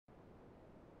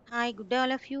Hi, good day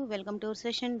all of you. Welcome to our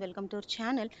session. Welcome to our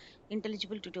channel,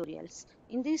 Intelligible Tutorials.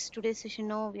 In this today's session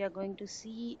now, we are going to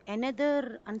see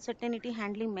another uncertainty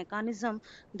handling mechanism,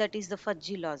 that is the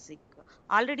fudgy logic.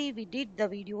 Already we did the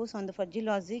videos on the fudgy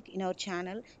logic in our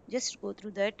channel. Just go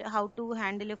through that, how to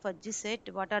handle a fudgy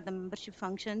set, what are the membership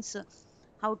functions,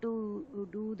 how to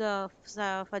do the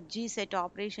fudgy set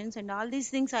operations, and all these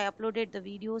things. I uploaded the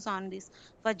videos on this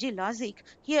fudgy logic.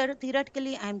 Here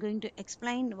theoretically I am going to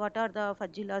explain what are the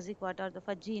fudgy logic, what are the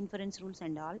fudgy inference rules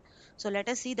and all. So let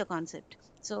us see the concept.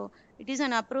 So it is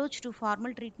an approach to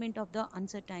formal treatment of the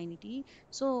uncertainty.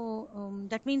 So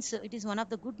that means it is one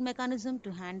of the good mechanism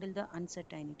to handle the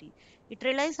uncertainty. It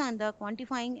relies on the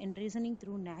quantifying and reasoning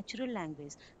through natural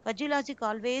language. Fudgy logic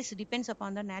always depends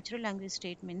upon the natural language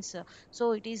statements.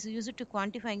 So it is used to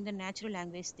quantifying the natural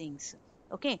language things.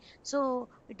 Okay, so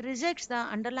it rejects the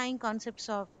underlying concepts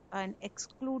of an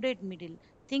excluded middle.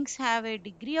 Things have a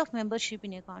degree of membership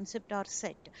in a concept or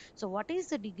set. So what is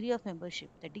the degree of membership?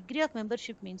 The degree of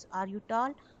membership means, are you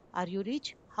tall, are you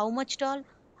rich, how much tall,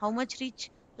 how much rich,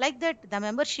 like that the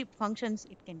membership functions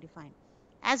it can define.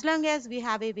 As long as we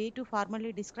have a way to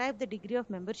formally describe the degree of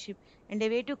membership and a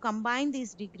way to combine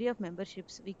these degree of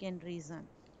memberships, we can reason.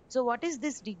 So what is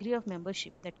this degree of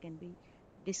membership that can be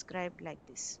described like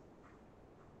this?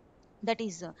 That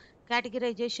is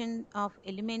categorization of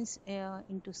elements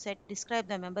into set. Describe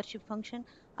the membership function,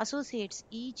 associates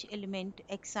each element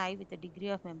xi with a degree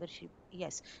of membership.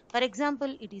 Yes, for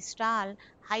example, it is tall,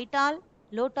 high tall,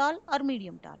 low tall, or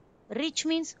medium tall. Rich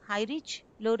means high rich,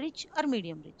 low rich, or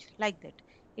medium rich, like that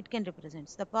it can represent.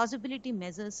 The possibility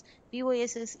measures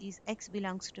poss is x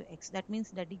belongs to x. That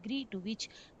means the degree to which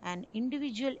an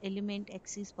individual element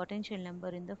x is potential number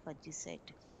in the fudgy set.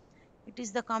 It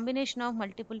is the combination of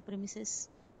multiple premises,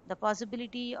 the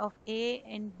possibility of A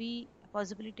and B,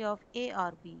 possibility of A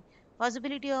or B.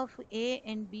 Possibility of A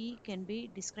and B can be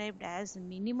described as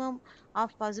minimum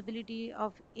of possibility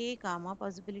of A comma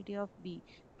possibility of B.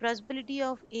 Possibility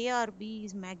of A or B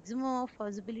is maximum of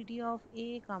possibility of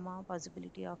A comma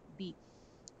possibility of B.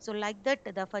 So like that,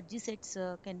 the fudgy sets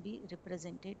can be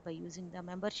represented by using the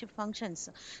membership functions.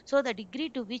 So the degree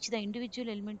to which the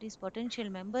individual element is potential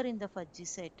member in the fudgy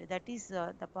set, that is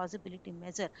the possibility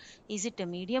measure. Is it a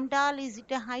medium tall, is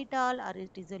it a high tall, or it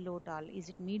is a low tall? Is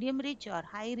it medium rich or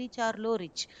high rich or low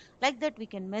rich? Like that we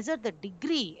can measure the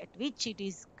degree at which it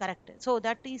is correct. So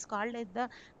that is called as the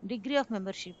degree of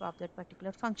membership of that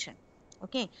particular function.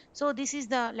 Okay, so this is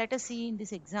the, let us see in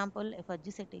this example, a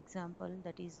fudgy set example,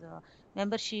 that is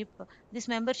membership. This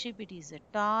membership, it is a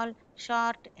tall,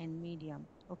 short and medium.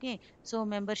 Okay, so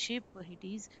membership it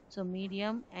is, so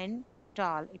medium and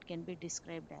tall it can be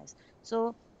described as.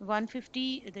 So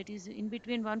 150, that is in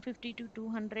between 150 to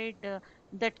 200,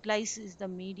 that lies is the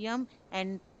medium,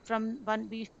 and from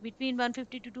between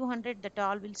 150 to 200 the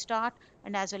tall will start,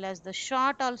 and as well as the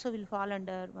short also will fall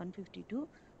under 150 to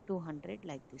 200,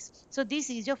 like this. So this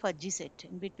is your fudgy set.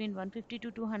 In between 150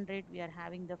 to 200 we are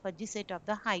having the fudgy set of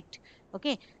the height.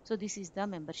 Okay, so this is the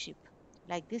membership.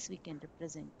 Like this we can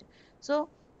represent. So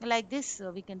like this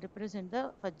we can represent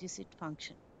the fudgy set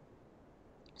function.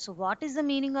 So what is the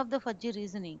meaning of the fudgy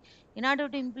reasoning? In order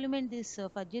to implement this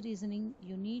fudgy reasoning,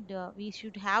 we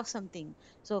should have something.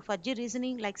 So fudgy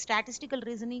reasoning, like statistical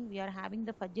reasoning, we are having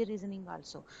the fudgy reasoning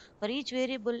also. For each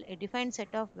variable, a defined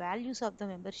set of values of the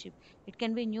membership. It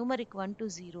can be numeric 1 to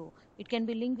 0. It can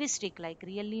be linguistic, like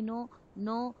really no,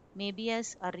 no, maybe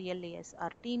yes, or really yes,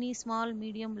 or teeny, small,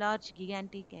 medium, large,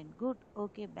 gigantic, and good,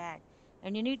 okay, bad.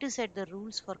 And you need to set the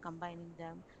rules for combining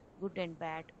them, good and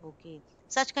bad, okay.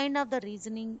 Such kind of the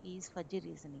reasoning is fudgy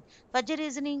reasoning. Fudgy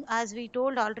reasoning, as we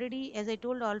told already, as I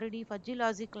told already, fudgy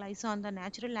logic lies on the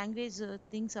natural language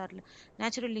things, or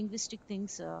natural linguistic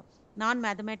things,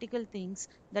 non-mathematical things,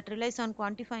 that relies on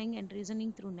quantifying and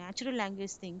reasoning through natural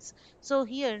language things. So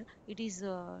here it is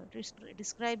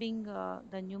describing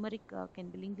the numeric, can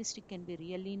be linguistic, can be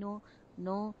really no,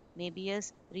 no, maybe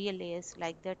yes, really yes,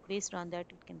 like that. Based on that,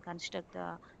 it can construct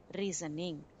the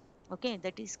reasoning. Okay,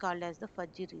 that is called as the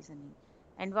fudgy reasoning.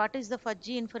 And what is the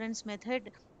fudgy inference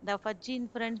method? The fudgy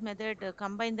inference method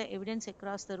combine the evidence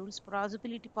across the rules.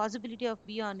 Possibility of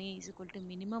B on A is equal to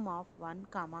minimum of 1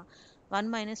 comma 1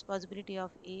 minus possibility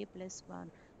of A plus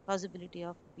 1 possibility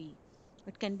of B.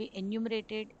 It can be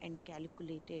enumerated and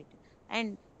calculated.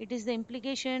 And it is the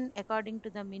implication according to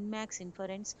the min-max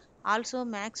inference, also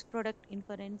max product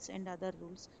inference and other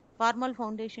rules. Formal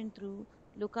foundation through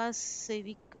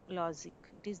Lukasiewicz logic.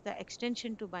 It is the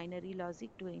extension to binary logic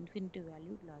to infinity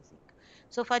valued logic.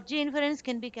 So fudgy inference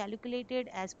can be calculated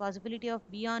as possibility of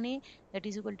B on A, that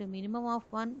is equal to minimum of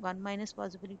 1 minus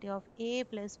possibility of A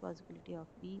plus possibility of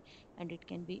B, and it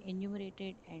can be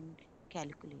enumerated and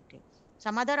calculated.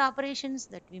 Some other operations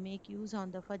that we make use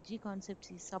on the fudgy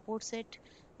concepts is support set,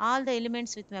 all the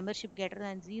elements with membership greater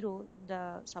than 0,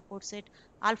 the support set,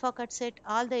 alpha cut set,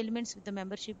 all the elements with the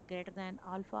membership greater than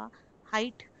alpha,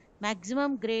 height,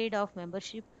 maximum grade of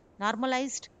membership,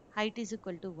 normalized height is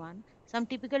equal to 1. Some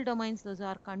typical domains, those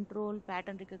are control,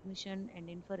 pattern recognition, and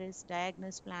inference,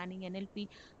 diagnosis, planning, NLP.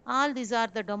 All these are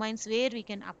the domains where we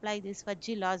can apply this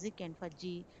fudgy logic and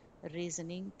fudgy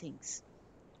reasoning things.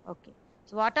 Okay.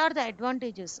 So what are the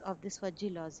advantages of this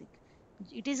fudgy logic?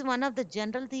 It is one of the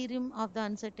general theorem of the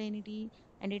uncertainty,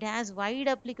 and it has wide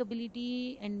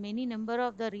applicability and many number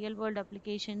of the real world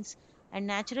applications and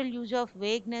natural use of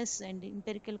vagueness and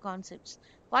empirical concepts.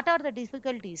 What are the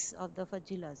difficulties of the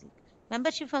fudgy logic?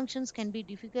 Membership functions can be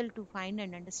difficult to find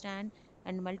and understand,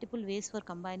 and multiple ways for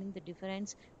combining the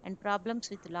difference, and problems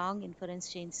with long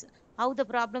inference chains. How the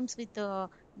problems with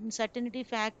certainty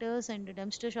factors and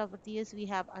Dempster-Shaffer theories we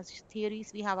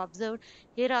have observed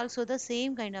here also the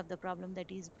same kind of the problem,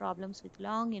 that is problems with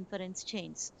long inference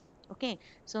chains. Okay,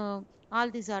 so all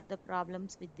these are the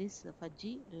problems with this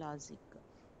fudgy logic.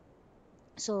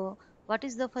 So what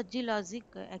is the fudgy logic?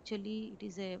 Actually, it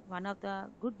is one of the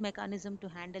good mechanism to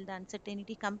handle the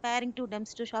uncertainty comparing to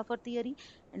Dempster-Shaffer theory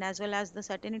and as well as the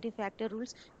certainty factor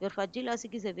rules. Your fudgy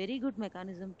logic is a very good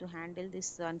mechanism to handle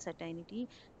this uncertainty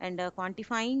and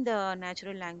quantifying the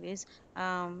natural language.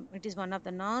 It is one of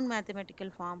the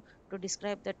non-mathematical form to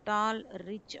describe the tall,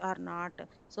 rich or not.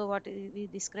 So what we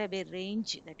describe a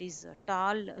range, that is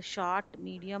tall, short,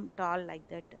 medium, tall, like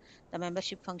that. The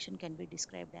membership function can be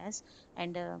described as,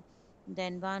 and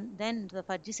then the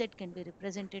fudgy set can be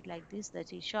represented like this,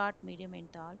 that is short, medium,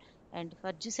 and tall. And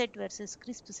fudgy set versus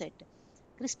crisp set.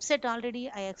 Crisp set already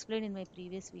I explained in my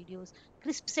previous videos.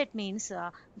 Crisp set means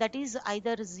that is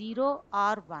either 0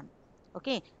 or 1.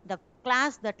 Okay, the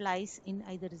class that lies in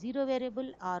either 0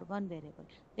 variable or 1 variable,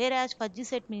 whereas fudgy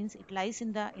set means it lies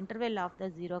in the interval of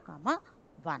the 0 comma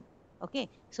 1. Okay,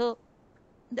 so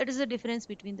that is the difference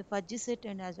between the fudgy set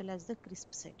and as well as the crisp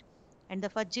set. And the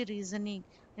fudgy reasoning,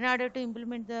 in order to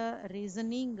implement the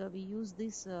reasoning, we use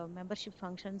these membership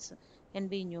functions can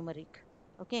be numeric.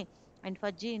 Okay, and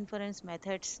fudgy inference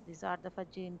methods, these are the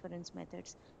fudgy inference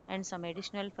methods, and some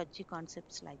additional fudgy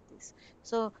concepts like this.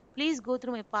 So please go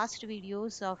through my past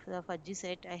videos of the fudgy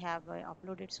set. I have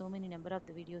uploaded so many number of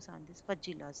the videos on this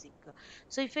fudgy logic.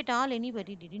 So if at all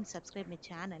anybody didn't subscribe my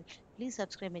channel, please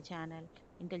subscribe my channel,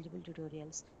 Intelligible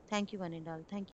Tutorials. Thank you one and all. Thank you.